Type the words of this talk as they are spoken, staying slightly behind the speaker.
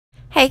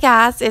Hey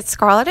guys, it's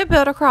Scarlett at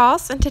Build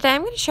Across, and today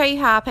I'm going to show you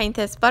how I paint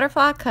this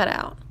butterfly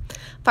cutout.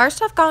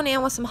 First, I've gone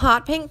in with some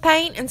hot pink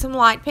paint and some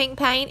light pink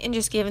paint and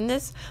just given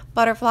this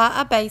butterfly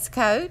a base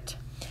coat.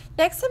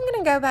 Next, I'm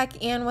going to go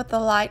back in with the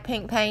light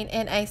pink paint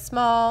in a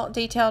small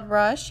detailed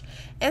brush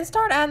and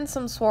start adding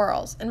some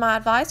swirls. And my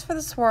advice for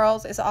the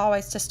swirls is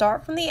always to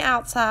start from the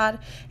outside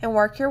and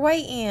work your way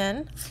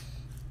in,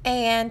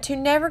 and to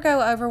never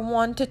go over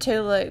 1 to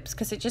 2 loops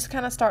because it just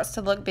kind of starts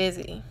to look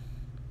busy.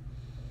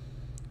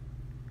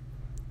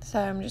 So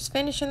I'm just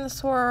finishing the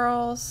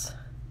swirls,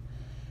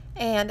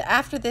 and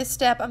after this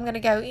step I'm going to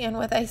go in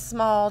with a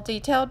small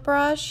detailed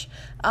brush.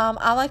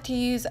 I like to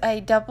use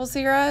a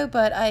 00,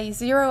 but a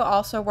 0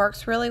 also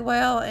works really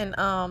well.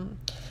 And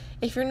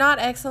if you're not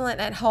excellent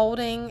at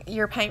holding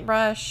your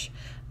paintbrush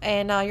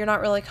and you're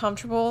not really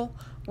comfortable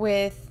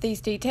with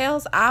these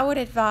details, I would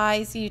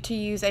advise you to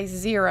use a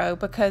 0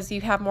 because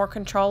you have more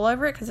control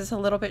over it because it's a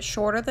little bit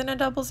shorter than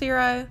a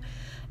 00.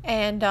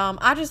 And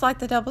I just like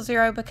the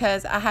 00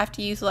 because I have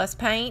to use less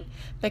paint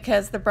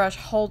because the brush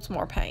holds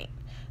more paint.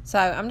 So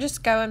I'm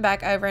just going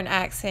back over and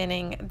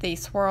accenting the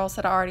swirls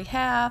that I already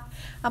have.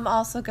 I'm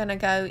also going to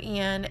go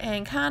in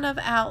and kind of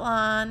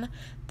outline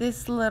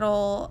this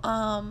little,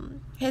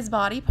 his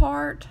body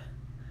part.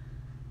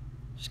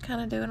 Just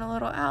kind of doing a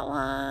little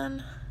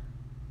outline.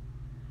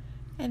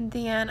 And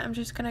then I'm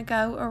just going to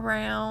go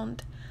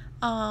around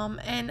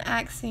and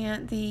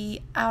accent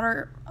the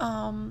outer,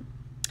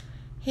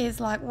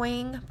 his like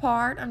wing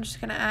part. I'm just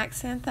going to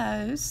accent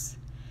those,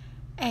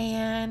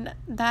 and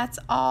that's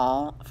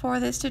all for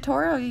this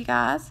tutorial, you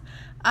guys.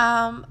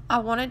 I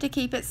wanted to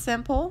keep it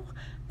simple,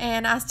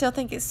 and I still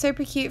think it's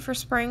super cute for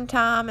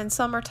springtime and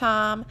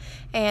summertime.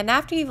 And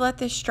after you've let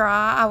this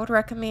dry, I would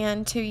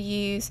recommend to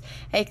use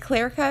a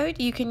clear coat.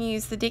 You can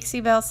use the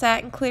Dixie Belle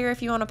Satin Clear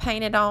if you want to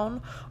paint it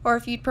on, or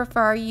if you'd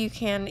prefer, you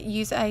can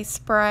use a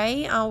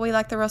spray. We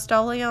like the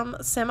Rust-Oleum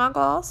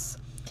Semi-Gloss.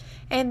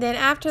 And then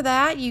after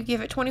that, you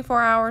give it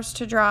 24 hours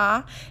to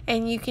dry,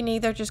 and you can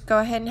either just go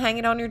ahead and hang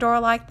it on your door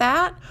like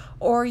that,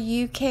 or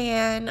you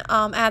can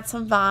add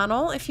some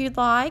vinyl if you'd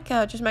like.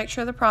 Just make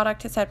sure the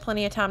product has had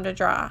plenty of time to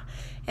dry.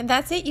 And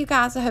that's it, you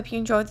guys. I hope you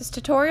enjoyed this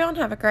tutorial and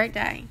have a great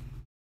day.